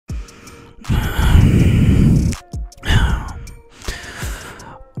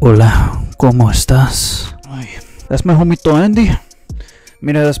Hola, ¿cómo estás? Ay, that's my homie Andy.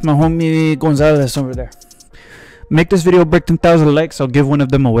 Mira, that's my homie Gonzalez over there. Make this video break 10,000 likes, I'll give one of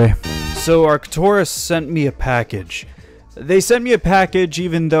them away. So Arcturus sent me a package. They sent me a package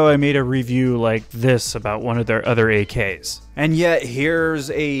even though I made a review like this about one of their other AKs. And yet here's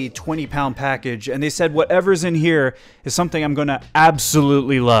a 20-pound package and they said whatever's in here is something I'm gonna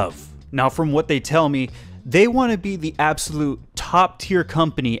absolutely love. Now from what they tell me, they want to be the absolute top tier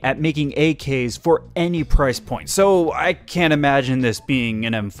company at making AKs for any price point. So I can't imagine this being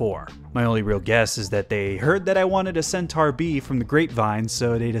an M4. My only real guess is that they heard that I wanted a Centaur B from the grapevine,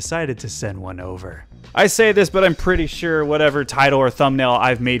 so they decided to send one over. I say this, but I'm pretty sure whatever title or thumbnail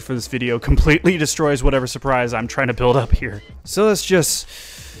I've made for this video completely destroys whatever surprise I'm trying to build up here. So let's just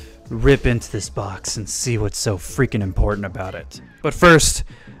rip into this box and see what's so freaking important about it. But first,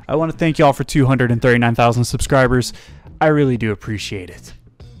 I want to thank y'all for 239,000 subscribers. I really do appreciate it.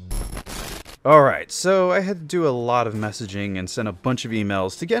 Alright, so I had to do a lot of messaging and send a bunch of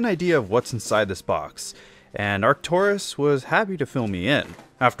emails to get an idea of what's inside this box. And Arcturus was happy to fill me in.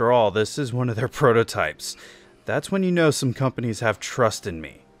 After all, this is one of their prototypes. That's when you know some companies have trust in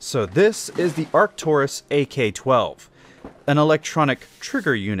me. So this is the Arcturus AK12, an electronic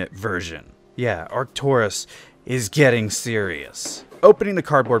trigger unit version. Yeah, Arcturus is getting serious. Opening the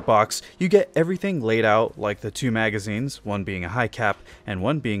cardboard box, you get everything laid out like the two magazines, one being a high cap and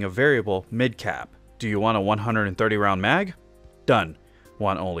one being a variable mid cap. Do you want a 130 round mag? Done.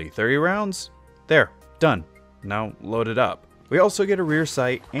 Want only 30 rounds? There, done. Now load it up. We also get a rear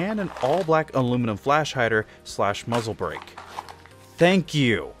sight and an all black aluminum flash hider / muzzle brake. Thank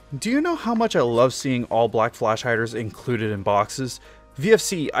you. Do you know how much I love seeing all black flash hiders included in boxes?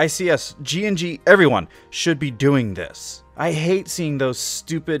 VFC, ICS, G&G, everyone should be doing this. I hate seeing those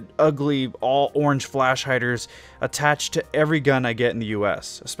stupid, ugly, all orange flash hiders attached to every gun I get in the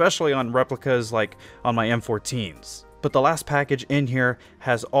US, especially on replicas like on my M14s. But the last package in here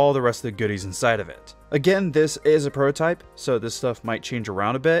has all the rest of the goodies inside of it. Again, this is a prototype, so this stuff might change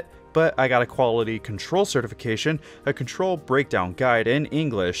around a bit, but I got a quality control certification, a control breakdown guide in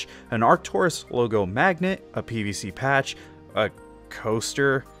English, an Arcturus logo magnet, a PVC patch, a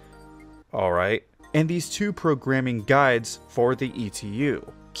coaster, alright, and these two programming guides for the ETU.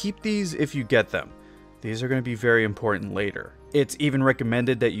 Keep these if you get them. These are going to be very important later. It's even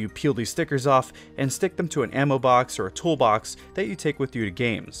recommended that you peel these stickers off and stick them to an ammo box or a toolbox that you take with you to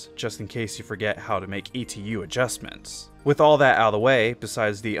games, just in case you forget how to make ETU adjustments. With all that out of the way,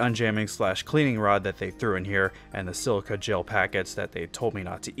 besides the unjamming / cleaning rod that they threw in here and the silica gel packets that they told me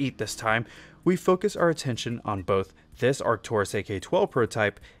not to eat this time, we focus our attention on both this Arcturus AK12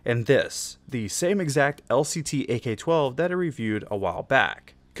 prototype and this, the same exact LCT AK12 that I reviewed a while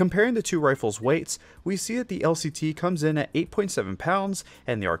back. Comparing the two rifles' weights, we see that the LCT comes in at 8.7 pounds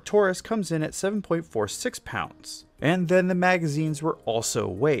and the Arcturus comes in at 7.46 pounds. And then the magazines were also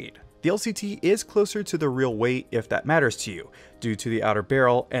weighed. The LCT is closer to the real weight if that matters to you, due to the outer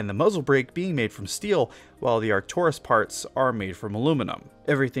barrel and the muzzle brake being made from steel, while the Arcturus parts are made from aluminum.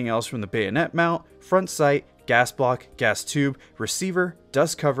 Everything else from the bayonet mount, front sight, gas block, gas tube, receiver,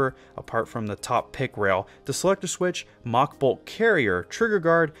 dust cover, apart from the top pick rail, the selector switch, mock bolt carrier, trigger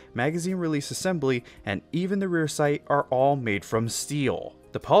guard, magazine release assembly, and even the rear sight are all made from steel.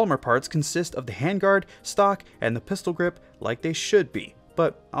 The polymer parts consist of the handguard, stock, and the pistol grip like they should be,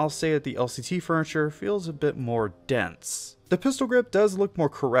 but I'll say that the LCT furniture feels a bit more dense. The pistol grip does look more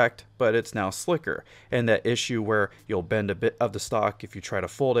correct, but it's now slicker, and that issue where you'll bend a bit of the stock if you try to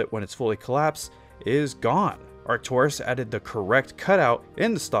fold it when it's fully collapsed is gone. Arcturus added the correct cutout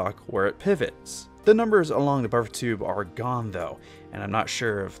in the stock where it pivots. The numbers along the buffer tube are gone though, and I'm not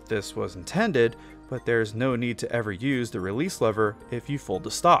sure if this was intended, but there's no need to ever use the release lever if you fold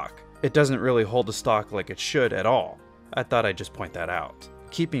the stock. It doesn't really hold the stock like it should at all. I thought I'd just point that out.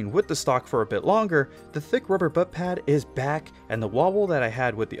 Keeping with the stock for a bit longer, the thick rubber butt pad is back and the wobble that I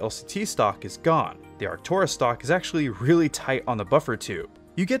had with the LCT stock is gone. The Arcturus stock is actually really tight on the buffer tube.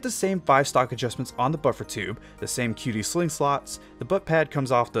 You get the same 5 stock adjustments on the buffer tube, the same QD sling slots, the butt pad comes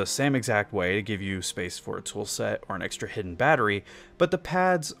off the same exact way to give you space for a tool set or an extra hidden battery, but the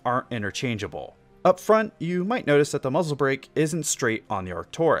pads aren't interchangeable. Up front, you might notice that the muzzle brake isn't straight on the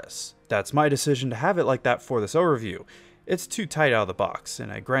Arcturus. That's my decision to have it like that for this overview. It's too tight out of the box,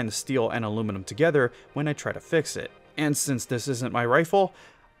 and I grind the steel and aluminum together when I try to fix it. And since this isn't my rifle,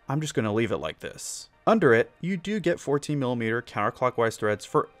 I'm just going to leave it like this. Under it, you do get 14mm counterclockwise threads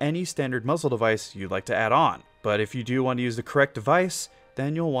for any standard muzzle device you'd like to add on. But if you do want to use the correct device,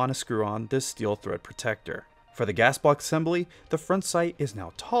 then you'll want to screw on this steel thread protector. For the gas block assembly, the front sight is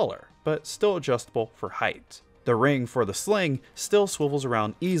now taller, but still adjustable for height. The ring for the sling still swivels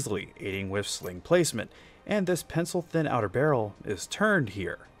around easily, aiding with sling placement, and this pencil-thin outer barrel is turned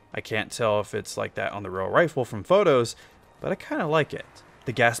here. I can't tell if it's like that on the real rifle from photos, but I kinda like it.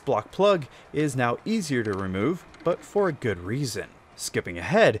 The gas block plug is now easier to remove, but for a good reason. Skipping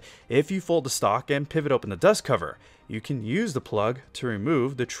ahead, if you fold the stock and pivot open the dust cover, you can use the plug to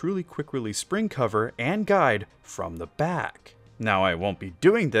remove the truly quick release spring cover and guide from the back. Now I won't be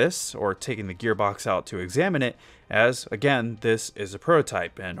doing this or taking the gearbox out to examine it, as again this is a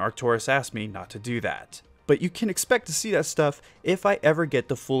prototype and Arcturus asked me not to do that. But you can expect to see that stuff if I ever get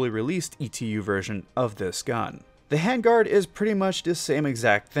the fully released ETU version of this gun. The handguard is pretty much the same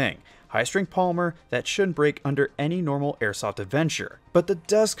exact thing. High strength polymer that shouldn't break under any normal airsoft adventure. But the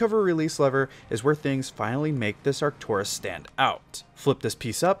dust cover release lever is where things finally make this Arcturus stand out. Flip this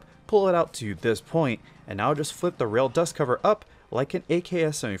piece up, pull it out to this point, and now just flip the rail dust cover up like an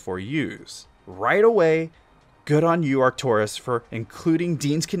AK-74 right away. Good on you, Arcturus, for including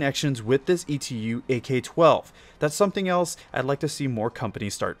Dean's connections with this ETU AK12. That's something else I'd like to see more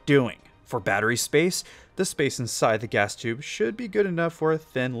companies start doing. For battery space, the space inside the gas tube should be good enough for a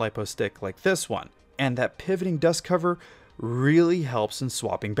thin lipo stick like this one. And that pivoting dust cover really helps in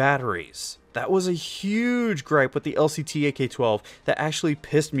swapping batteries. That was a huge gripe with the LCT AK12 that actually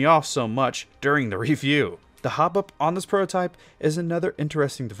pissed me off so much during the review. The hop-up on this prototype is another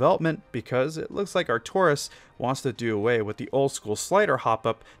interesting development because it looks like Arcturus wants to do away with the old school slider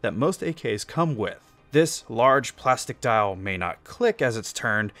hop-up that most AKs come with. This large plastic dial may not click as it's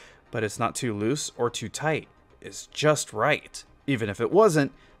turned, but it's not too loose or too tight. It's just right. Even if it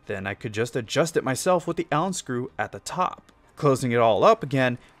wasn't, then I could just adjust it myself with the Allen screw at the top. Closing it all up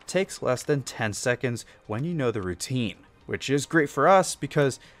again takes less than 10 seconds when you know the routine, which is great for us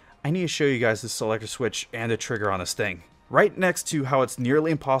because I need to show you guys the selector switch and the trigger on this thing. Right next to how it's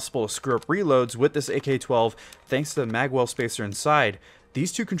nearly impossible to screw up reloads with this AK-12 thanks to the magwell spacer inside,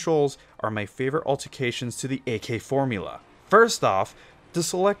 these two controls are my favorite altercations to the AK formula. First off, the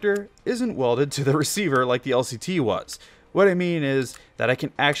selector isn't welded to the receiver like the LCT was. What I mean is that I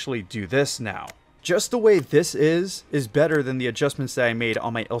can actually do this now. Just the way this is better than the adjustments that I made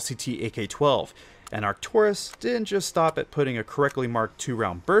on my LCT AK-12. And Arcturus didn't just stop at putting a correctly marked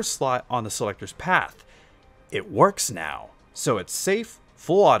 2-round burst slot on the selector's path. It works now. So it's safe,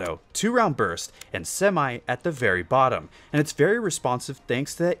 full auto, 2-round burst, and semi at the very bottom. And it's very responsive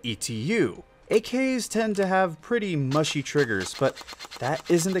thanks to that ETU. AKs tend to have pretty mushy triggers, but that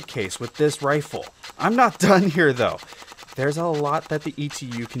isn't the case with this rifle. I'm not done here though. There's a lot that the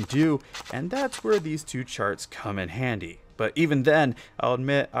ETU can do, and that's where these two charts come in handy. But even then, I'll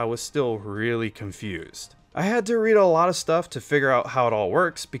admit I was still really confused. I had to read a lot of stuff to figure out how it all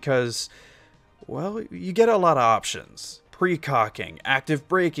works because, well, you get a lot of options. Pre-cocking, active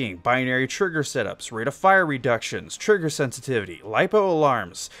braking, binary trigger setups, rate of fire reductions, trigger sensitivity, LiPo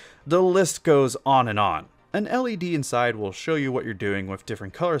alarms. The list goes on and on. An LED inside will show you what you're doing with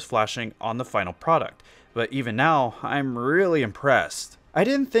different colors flashing on the final product. But even now, I'm really impressed. I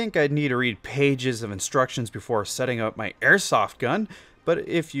didn't think I'd need to read pages of instructions before setting up my airsoft gun, but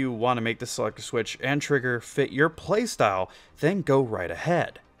if you want to make the selector switch and trigger fit your playstyle, then go right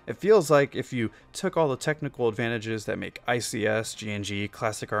ahead. It feels like if you took all the technical advantages that make ICS, G&G,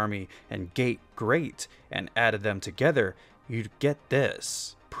 Classic Army, and Gate great and added them together, you'd get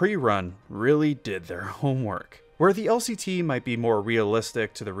this. Pre-run really did their homework. Where the LCT might be more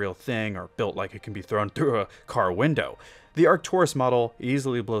realistic to the real thing or built like it can be thrown through a car window, the Arcturus model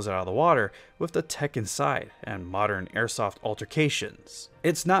easily blows it out of the water with the tech inside and modern airsoft altercations.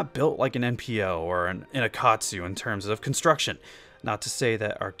 It's not built like an NPO or an Akatsu in terms of construction. Not to say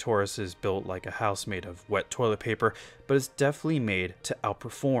that Arcturus is built like a house made of wet toilet paper, but it's definitely made to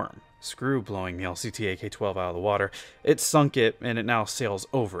outperform. Screw blowing the LCT AK-12 out of the water. It sunk it and it now sails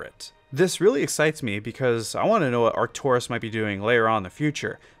over it. This really excites me because I want to know what Arcturus might be doing later on in the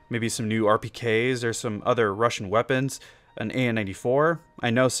future. Maybe some new RPKs or some other Russian weapons, an AN-94. I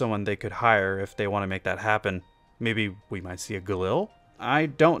know someone they could hire if they want to make that happen. Maybe we might see a Galil? I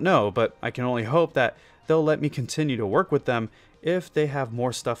don't know, but I can only hope that they'll let me continue to work with them if they have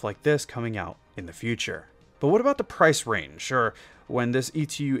more stuff like this coming out in the future. But what about the price range, or when this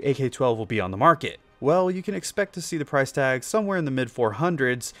ETU AK-12 will be on the market? Well, you can expect to see the price tag somewhere in the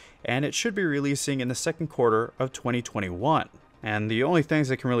mid-400s, and it should be releasing in the second quarter of 2021. And the only things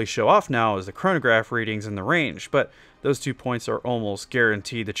that can really show off now is the chronograph readings and the range, but those 2 points are almost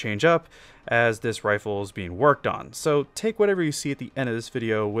guaranteed to change up as this rifle is being worked on, so take whatever you see at the end of this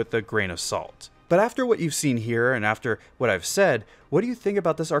video with a grain of salt. But after what you've seen here and after what I've said, what do you think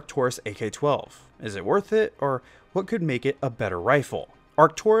about this Arcturus AK-12? Is it worth it, or what could make it a better rifle?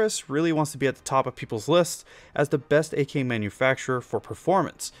 Arcturus really wants to be at the top of people's lists as the best AK manufacturer for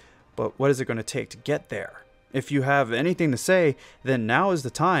performance, but what is it going to take to get there? If you have anything to say, then now is the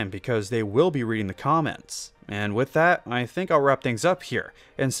time because they will be reading the comments. And with that, I think I'll wrap things up here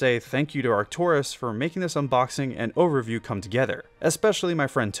and say thank you to Arcturus for making this unboxing and overview come together, especially my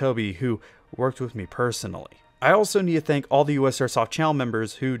friend Toby who worked with me personally. I also need to thank all the USAirsoft channel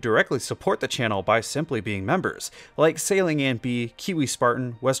members who directly support the channel by simply being members, like Sailing Ant B, Kiwi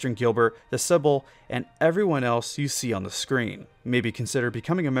Spartan, Western Gilbert, The Sybil, and everyone else you see on the screen. Maybe consider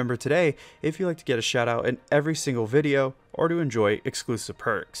becoming a member today if you'd like to get a shout out in every single video or to enjoy exclusive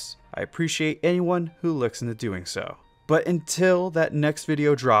perks. I appreciate anyone who looks into doing so. But until that next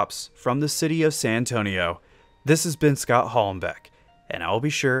video drops from the city of San Antonio, this has been Scott Hollenbeck, and I will be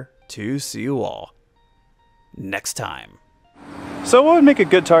sure to see you all next time. So what would make a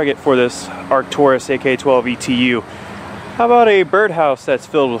good target for this Arcturus AK12 ETU? How about a birdhouse that's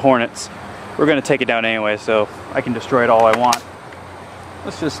filled with hornets? We're going to take it down anyway, so I can destroy it all I want.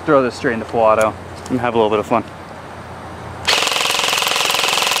 Let's just throw this straight into full auto and have a little bit of fun.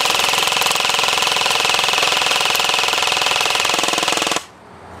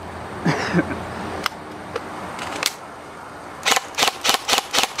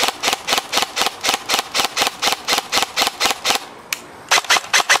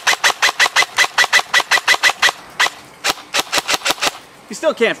 You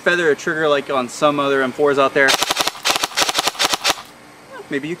still can't feather a trigger like on some other M4s out there.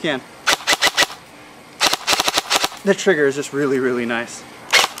 Maybe you can. The trigger is just really, really nice.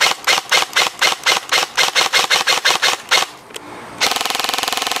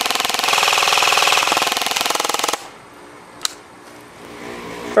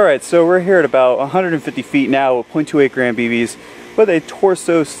 Alright, so we're here at about 150 feet now with .28 gram BBs with a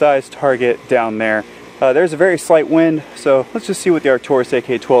torso-sized target down there. There's a very slight wind, so let's just see what the Arcturus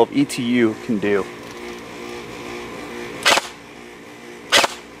AK12 ETU can do.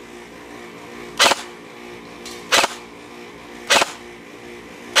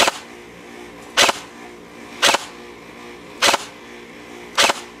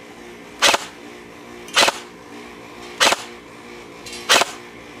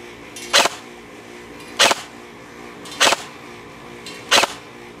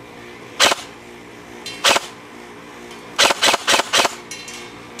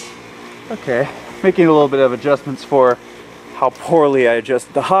 Okay, making a little bit of adjustments for how poorly I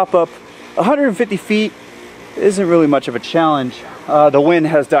adjusted the hop up. 150 feet isn't really much of a challenge. The wind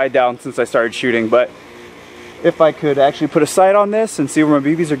has died down since I started shooting, but if I could actually put a sight on this and see where my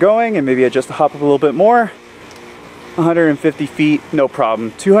BBs are going and maybe adjust the hop up a little bit more, 150 feet, no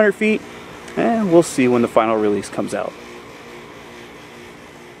problem. 200 feet, and we'll see when the final release comes out.